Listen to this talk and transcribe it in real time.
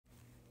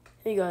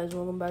Hey guys,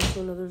 welcome back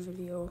to another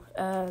video.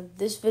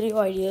 This video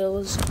idea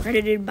was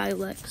credited by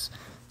Lex.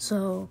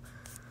 So,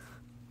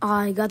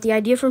 I got the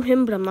idea from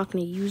him, but I'm not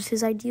going to use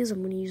his ideas. I'm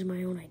going to use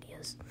my own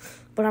ideas.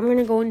 But I'm going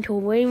to go into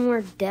way more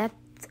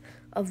depth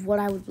of what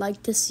I would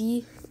like to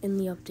see in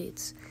the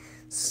updates.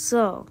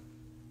 So,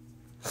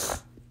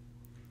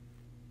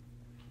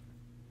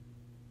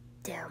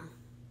 damn.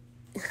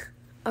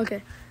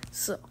 Okay,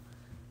 so,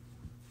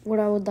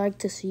 what I would like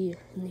to see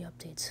in the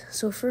updates.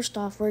 So first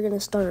off, we're going to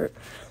start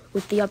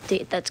with the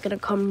update that's going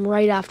to come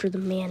right after the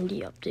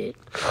Mandy update.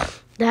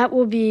 That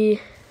will be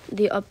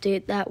the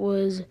update that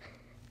was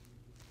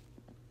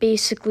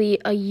basically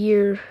a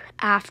year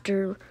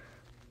after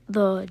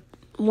the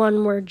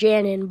one where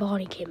Janet and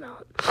Bonnie came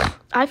out.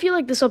 I feel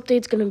like this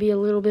update's going to be a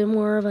little bit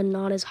more of a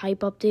not as hype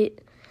update.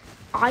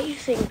 I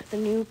think the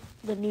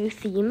new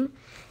theme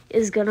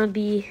is going to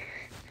be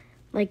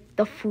like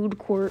the food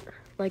court,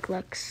 like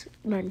Lex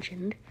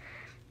mentioned.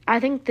 I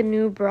think the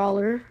new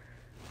brawler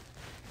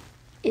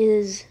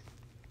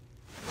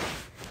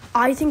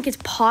I think it's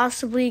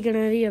possibly going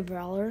to be a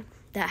brawler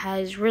that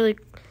has really,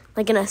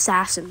 like an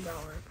assassin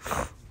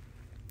brawler.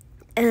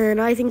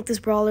 And I think this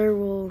brawler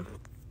will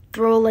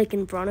throw, like,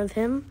 in front of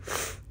him.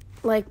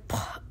 Like,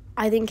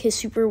 I think his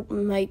super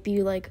might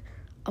be, like,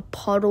 a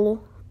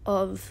puddle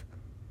of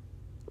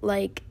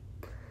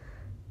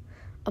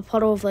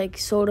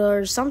soda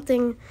or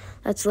something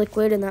that's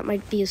liquid, and that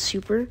might be a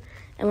super.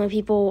 And when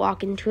people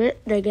walk into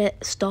it, they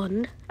get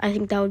stunned. I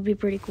think that would be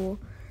pretty cool.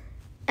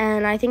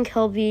 And I think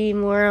he'll be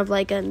more of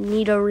like a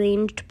Nita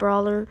ranged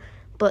brawler,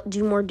 but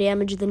do more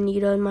damage than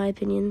Nita, in my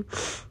opinion.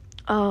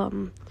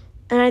 And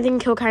I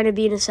think he'll kind of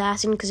be an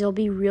assassin because he'll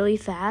be really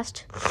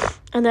fast.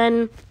 And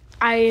then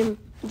I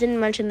didn't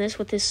mention this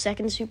with his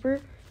second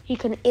super. He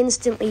can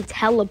instantly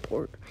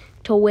teleport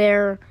to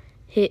where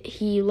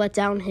he let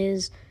down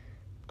his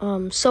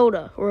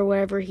soda or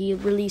whatever he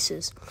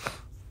releases.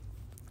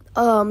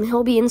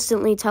 He'll be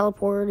instantly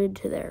teleported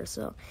to there.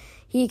 So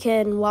he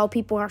can, while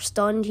people are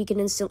stunned, he can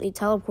instantly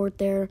teleport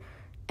there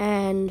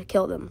and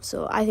kill them.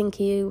 So I think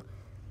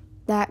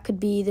that could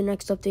be the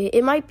next update.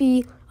 It might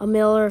be a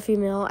male or a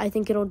female. I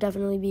think it'll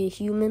definitely be a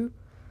human.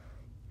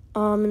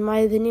 In my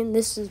opinion,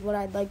 this is what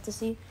I'd like to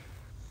see.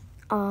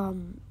 But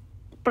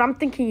I'm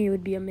thinking it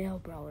would be a male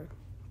brawler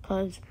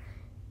because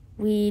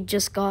we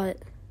just got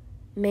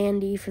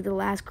Mandy for the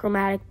last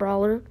chromatic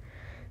brawler.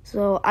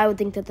 So I would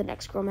think that the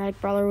next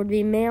chromatic brawler would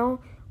be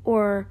male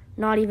or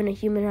not even a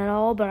human at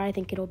all, but I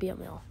think it'll be a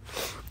male.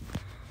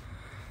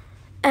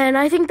 And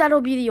I think that'll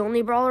be the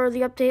only brawler of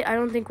the update. I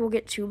don't think we'll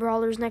get 2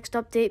 brawlers next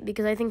update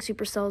because I think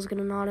Supercell is going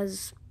to not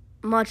as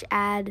much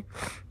add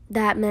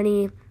that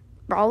many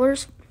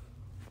brawlers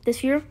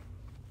this year.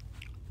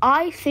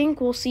 I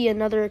think we'll see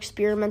another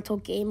experimental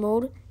game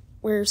mode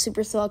where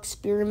Supercell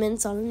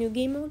experiments on a new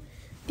game mode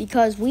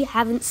because we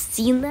haven't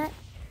seen that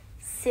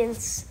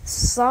since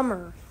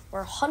summer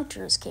where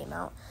Hunters came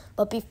out.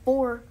 But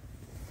before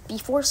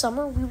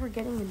summer, we were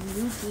getting a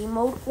new game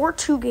mode or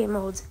 2 game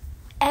modes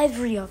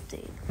every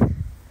update.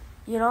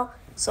 You know?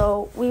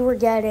 So we were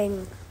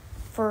getting,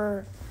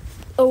 for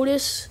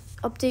Otis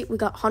update, we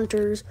got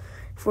Hunters.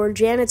 For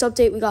Janet's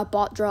update, we got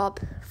Bot Drop.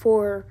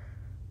 For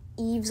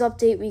Eve's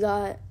update, we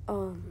got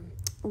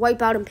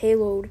Wipeout and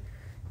Payload.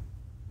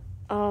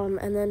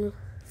 And then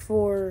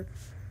for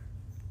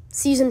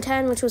Season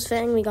 10, which was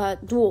Fang, we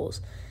got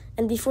Duels.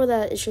 And before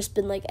that, it's just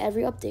been like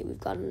every update we've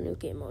gotten a new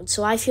game mode.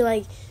 So I feel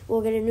like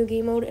we'll get a new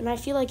game mode, and I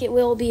feel like it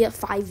will be a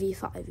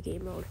 5v5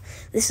 game mode.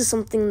 This is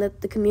something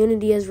that the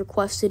community has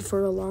requested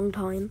for a long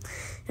time,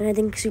 and I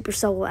think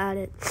Supercell will add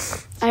it.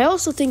 I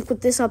also think with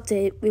this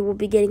update, we will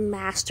be getting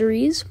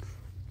masteries.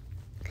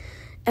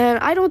 And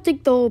I don't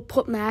think they'll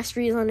put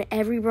masteries on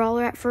every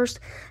brawler at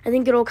first. I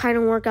think it'll kind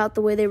of work out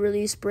the way they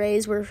release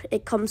sprays, where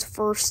it comes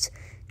first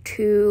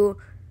to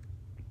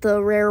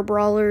the rare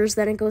brawlers,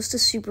 then it goes to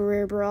super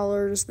rare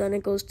brawlers, then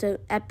it goes to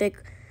epic,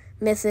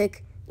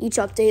 mythic, each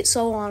update,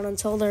 so on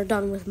until they're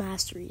done with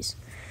masteries.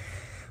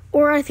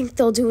 Or I think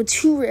they'll do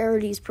 2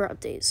 rarities per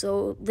update.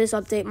 So this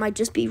update might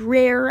just be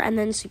rare and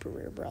then super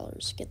rare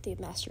brawlers get the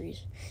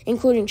masteries,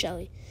 including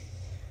Shelly.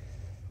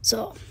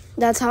 So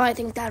that's how I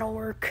think that'll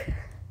work.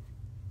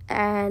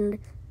 And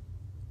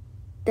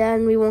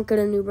then we won't get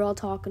a new Brawl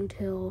Talk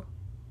until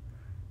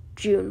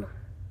June.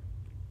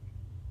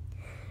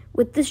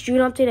 With this June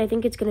update, I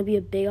think it's going to be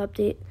a big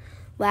update.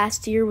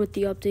 Last year with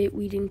the update,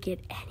 we didn't get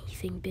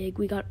anything big.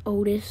 We got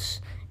Otis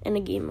and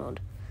a game mode.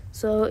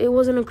 So it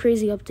wasn't a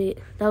crazy update.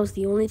 That was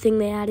the only thing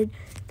they added,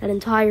 that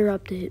entire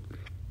update.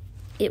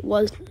 It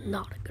was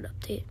not a good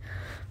update.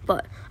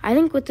 But I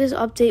think with this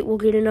update, we'll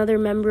get another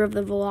member of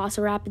the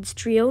Velociraptors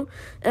trio.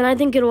 And I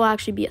think it'll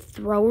actually be a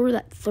thrower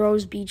that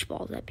throws beach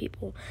balls at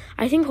people.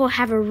 I think he'll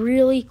have a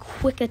really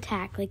quick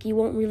attack. Like, you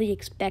won't really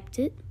expect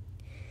it.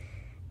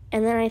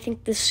 And then I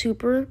think the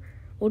super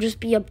will just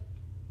be a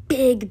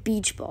big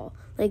beach ball.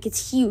 Like,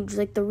 it's huge.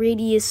 Like, the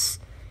radius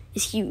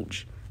is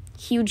huge.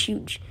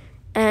 Huge.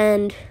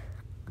 And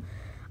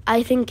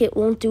I think it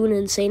won't do an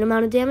insane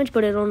amount of damage,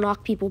 but it'll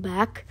knock people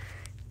back.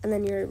 and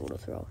then you're able to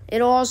throw.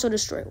 It'll also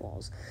destroy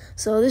walls.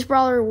 So this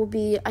brawler will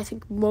be, I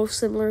think, most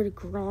similar to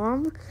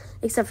Grom,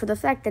 except for the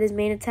fact that his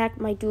main attack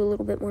might do a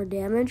little bit more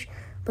damage,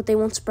 but they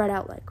won't spread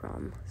out like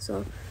Grom.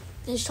 So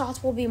his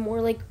shots will be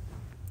more like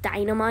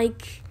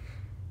Dynamite,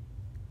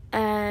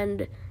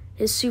 and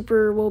his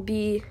super will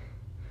be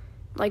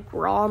like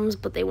Grom's,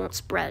 but they won't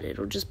spread.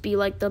 It'll just be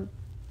like the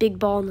big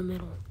ball in the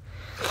middle.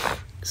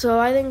 So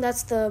I think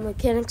that's the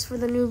mechanics for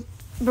the new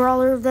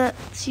brawler of that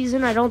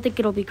season. I don't think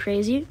it'll be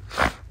crazy.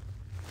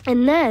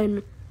 And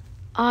then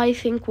I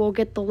think we'll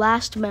get the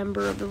last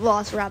member of the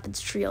Velociraptors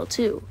trio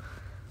too,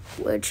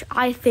 which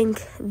I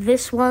think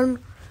this one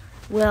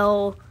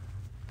will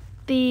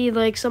be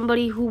like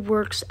somebody who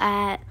works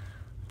at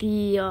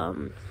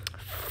the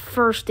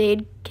first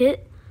aid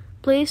kit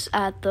place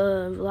at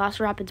the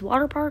Velociraptors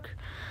water park.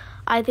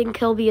 I think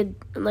he'll be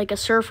a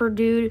surfer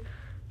dude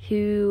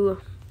who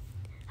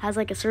has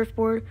like a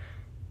surfboard,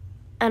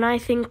 and I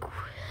think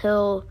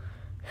he'll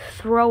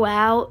throw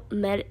out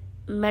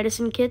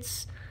medicine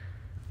kits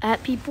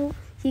at people.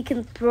 He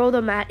can throw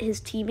them at his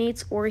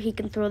teammates, or he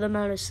can throw them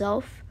at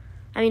himself.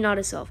 Not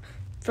himself.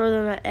 Throw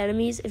them at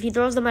enemies. If he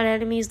throws them at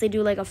enemies, they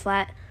do like a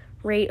flat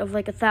rate of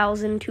like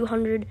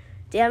 1,200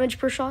 damage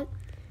per shot.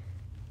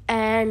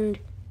 And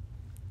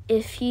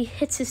if he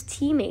hits his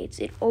teammates,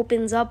 it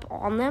opens up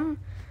on them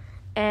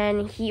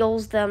and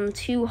heals them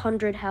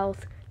 200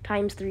 health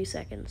times 3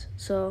 seconds.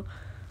 So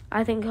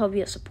I think he'll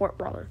be a support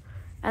brawler.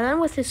 And then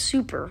with his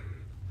super,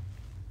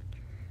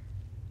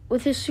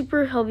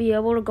 he'll be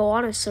able to go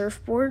on a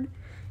surfboard,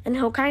 and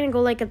he'll kind of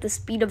go like at the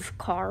speed of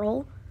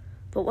Carl.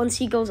 But once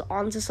he goes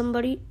onto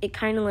somebody, it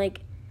kind of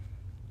like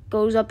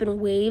goes up in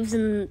waves,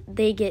 and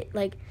they get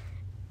like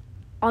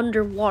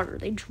underwater.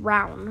 They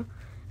drown.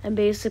 And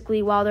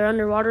basically, while they're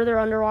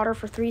underwater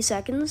for 3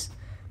 seconds.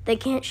 They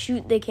can't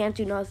shoot, they can't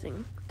do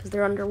nothing because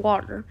they're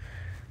underwater.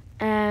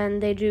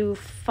 And they do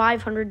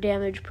 500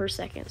 damage per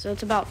second. So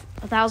it's about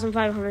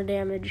 1,500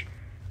 damage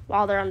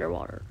while they're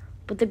underwater.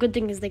 But the good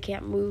thing is they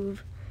can't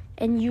move.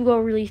 And you go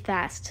really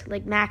fast,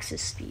 like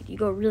Max's speed. You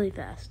go really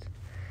fast.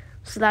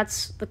 So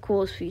that's the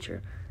coolest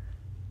feature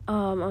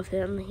of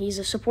him. He's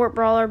a support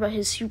brawler, but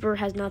his super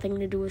has nothing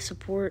to do with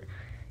support.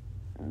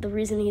 The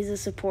reason he's a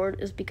support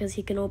is because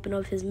he can open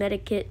up his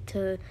medic kit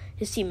to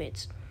his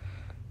teammates.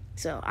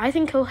 So I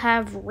think he'll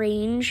have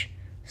range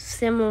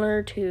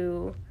similar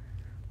to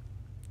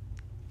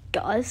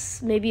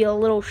Gus, maybe a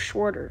little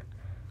shorter.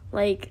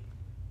 Like,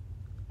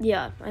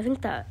 yeah, I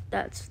think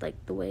that's like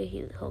the way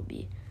he'll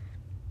be.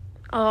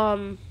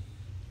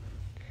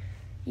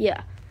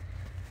 Yeah.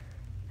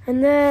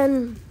 And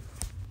then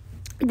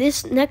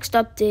this next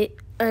update,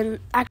 I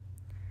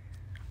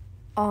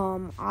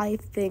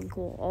think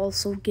we'll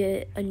also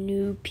get a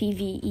new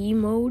PvE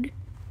mode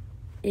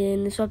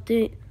in this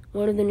update.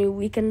 One of the new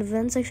weekend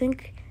events, I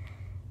think.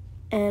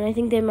 And I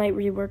think they might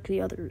rework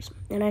the others.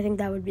 And I think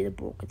that would be the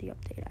bulk of the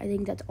update. I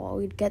think that's all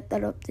we'd get,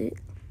 that update.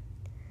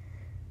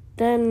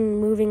 Then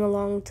moving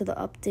along to the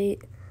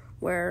update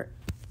where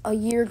a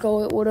year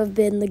ago it would have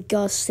been the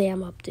Gus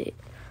Sam update.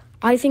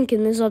 I think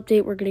in this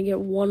update we're going to get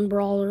one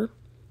brawler.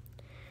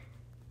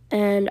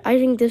 And I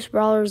think this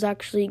brawler is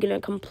actually going to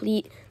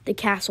complete the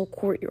Castle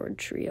Courtyard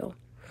trio.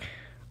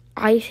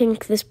 I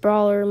think this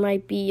brawler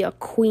might be a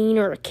queen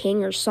or a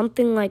king or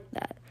something like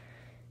that.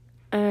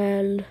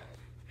 And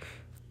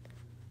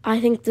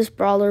I think this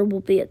brawler will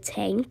be a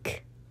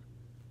tank.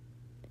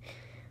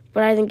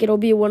 But I think it'll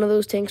be one of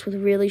those tanks with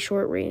really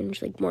short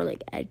range, like more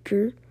like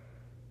Edgar.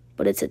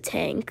 But it's a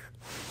tank.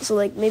 So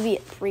like maybe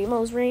at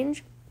Primo's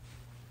range.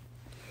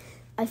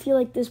 I feel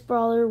like this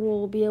brawler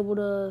will be able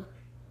to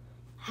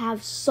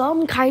have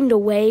some kind of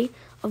way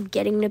of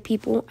getting to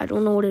people. I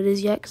don't know what it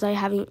is yet because I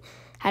haven't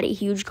had a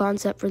huge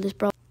concept for this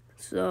brawler.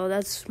 So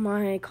that's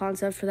my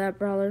concept for that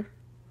brawler.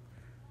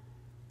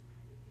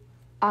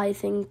 I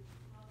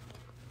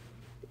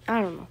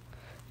don't know.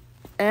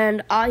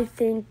 And I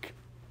think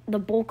the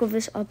bulk of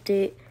this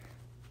update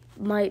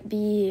might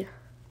be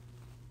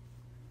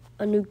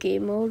a new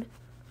game mode,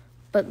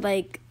 but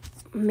like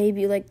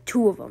maybe like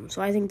 2 of them.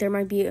 So I think there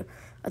might be a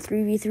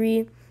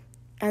 3v3,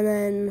 and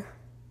then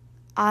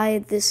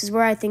this is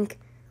where I think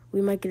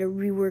we might get a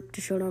rework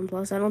to Showdown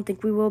Plus. I don't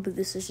think we will, but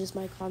this is just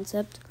my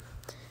concept.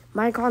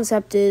 My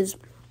concept is,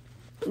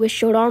 with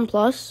Showdown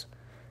Plus,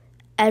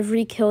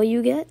 every kill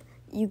you get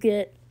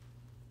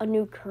a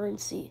new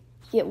currency.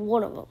 You get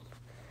one of them.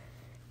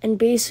 And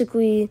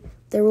basically,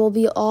 there will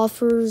be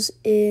offers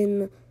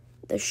in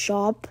the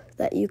shop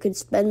that you could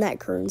spend that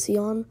currency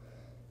on,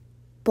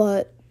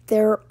 but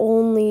they're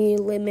only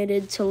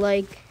limited to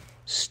like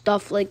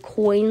stuff like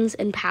coins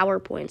and power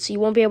points. So you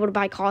won't be able to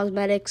buy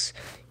cosmetics,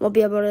 you won't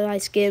be able to buy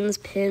skins,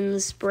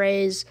 pins,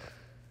 sprays,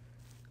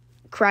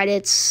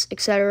 credits,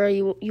 etc.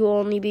 You'll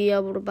only be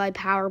able to buy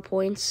power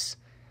points,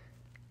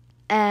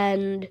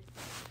 and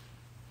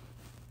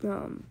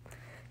you'll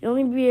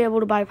only be able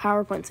to buy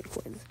power points and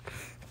coins.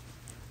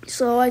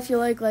 So I feel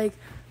like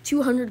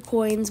 200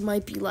 coins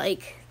might be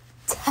like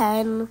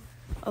 10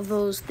 of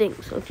those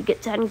things. So if you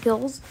get 10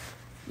 kills,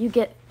 you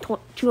get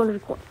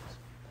 200 coins.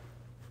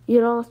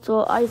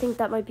 So I think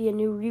that might be a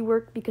new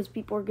rework because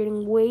people are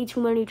getting way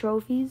too many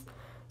trophies.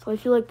 So I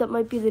feel like that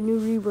might be the new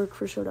rework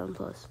for Showdown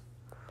Plus.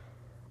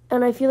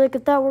 And I feel like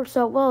if that works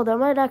out well, that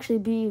might actually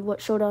be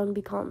what Showdown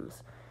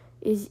becomes.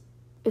 Is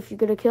if you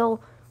get a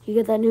kill, you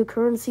get that new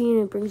currency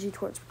and it brings you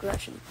towards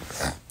progression.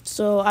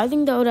 So I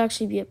think that would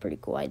actually be a pretty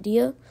cool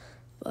idea.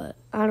 But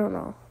I don't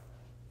know.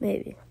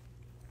 Maybe.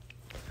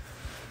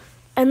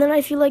 And then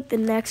I feel like the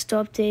next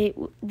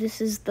update, this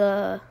is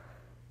the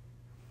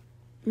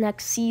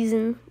next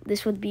season.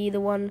 This would be the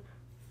one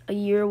a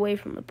year away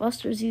from the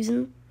Buster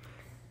season.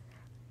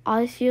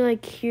 I feel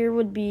like here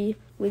would be,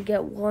 we'd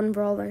get one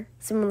brawler,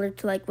 similar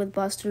to like with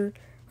Buster.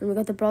 When we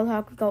got the Brawl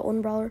Talk, we got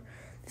one brawler.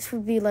 This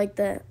would be like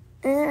the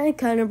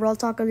kind of Brawl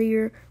Talk of the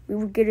year. We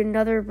would get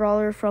another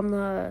brawler from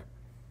the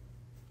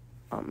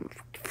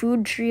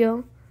food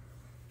trio.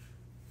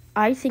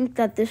 I think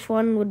that this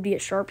one would be a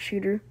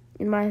sharpshooter,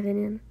 in my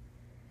opinion.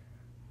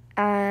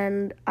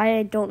 And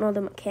I don't know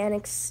the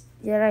mechanics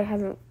yet. I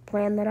haven't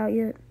planned that out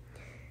yet.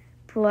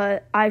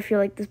 But I feel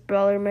like this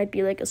brawler might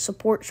be like a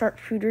support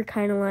sharpshooter,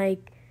 kind of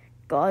like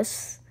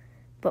Gus,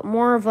 but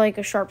more of like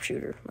a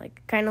sharpshooter,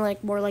 like kind of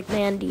like more like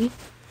Mandy.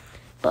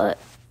 But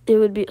it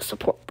would be a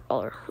support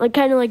brawler, like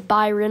kind of like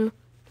Byron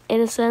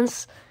in a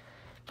sense.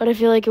 But I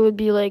feel like it would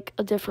be like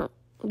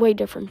way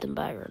different than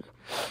Byron.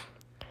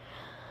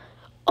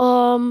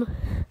 And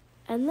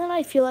then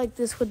I feel like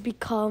this would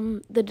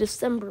become the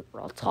December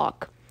Brawl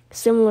Talk,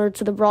 similar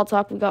to the Brawl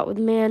Talk we got with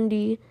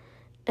Mandy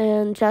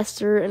and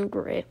Chester and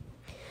Gray.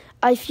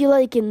 I feel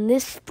like in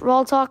this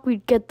Brawl Talk,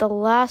 we'd get the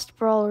last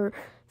brawler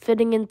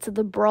fitting into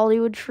the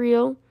Brawlywood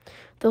trio,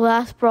 the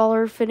last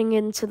brawler fitting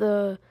into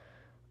the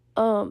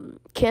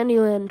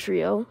Candyland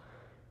trio,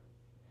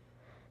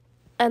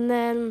 and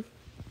then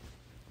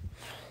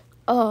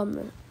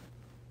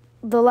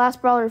the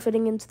last brawler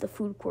fitting into the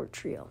Food Court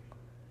trio.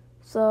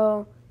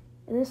 So,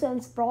 in a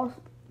sense, Brawl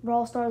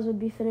Stars would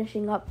be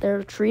finishing up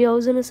their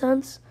trios in a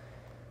sense.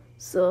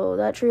 So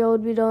that trio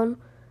would be done.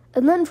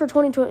 And then for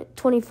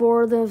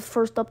 2024, the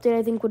first update,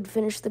 I think, would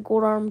finish the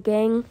Gold Arm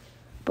Gang.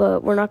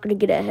 But we're not going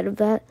to get ahead of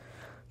that.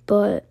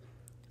 But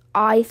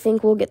I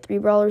think we'll get 3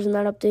 brawlers in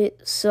that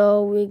update.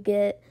 So we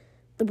get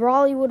the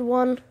Brawlywood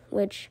one,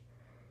 which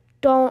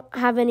don't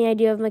have any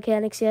idea of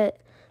mechanics yet.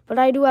 But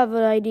I do have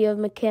an idea of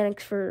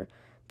mechanics for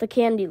the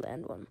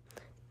Candyland one.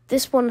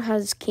 This one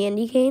has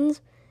candy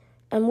canes.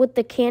 And with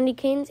the candy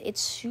canes,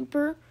 it's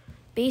super.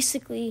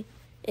 Basically,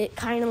 it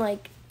kind of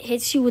like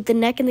hits you with the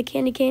neck in the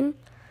candy cane.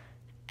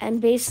 And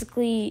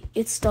basically,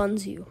 it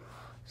stuns you.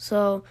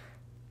 So,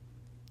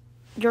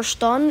 you're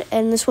stunned,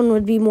 and this one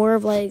would be more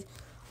of like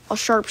a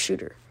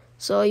sharpshooter.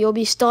 So, you'll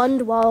be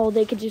stunned while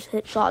they could just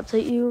hit shots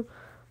at you.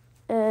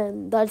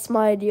 And that's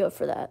my idea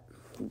for that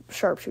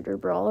sharpshooter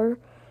brawler.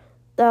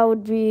 That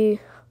would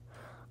be...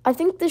 I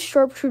think this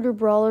sharpshooter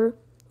brawler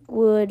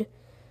would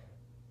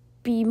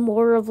be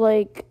more of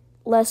like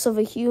less of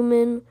a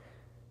human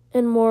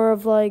and more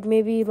of like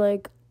maybe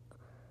like...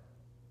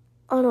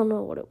 I don't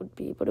know what it would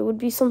be, but it would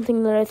be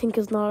something that I think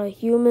is not a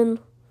human.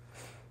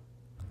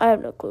 I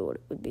have no clue what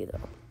it would be,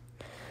 though.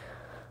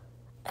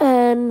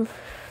 And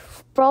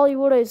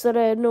Brawlywood, I said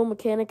I had no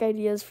mechanic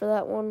ideas for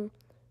that one.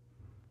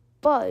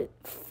 But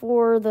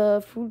for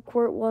the Food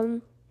Court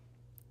one,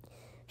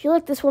 I feel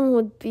like this one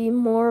would be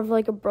more of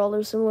like a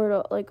brawler similar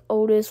to like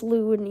Otis,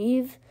 Lou, and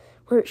Eve,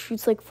 where it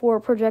shoots like 4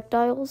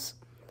 projectiles.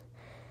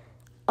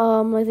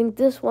 I think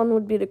this one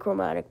would be the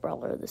chromatic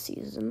brawler of the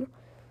season.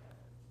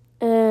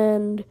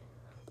 And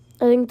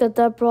I think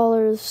that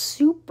brawler's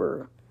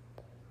super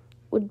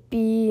would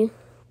be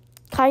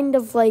kind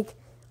of like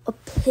a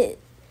pit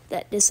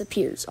that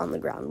disappears on the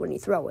ground when you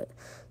throw it.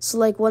 So,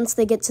 like, once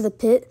they get to the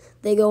pit,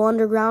 they go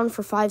underground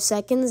for 5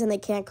 seconds and they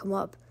can't come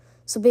up.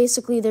 So,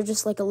 basically, they're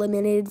just, like,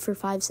 eliminated for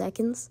 5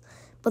 seconds.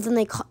 But then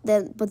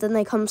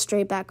they come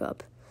straight back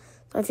up.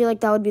 So, I feel like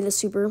that would be the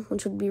super,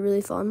 which would be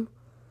really fun.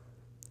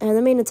 And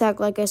the main attack,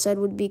 like I said,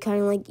 would be kind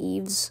of like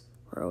Eve's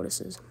or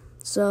Otis's.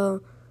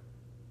 So...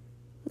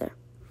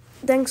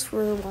 Thanks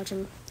for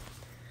watching.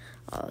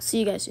 See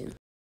you guys soon.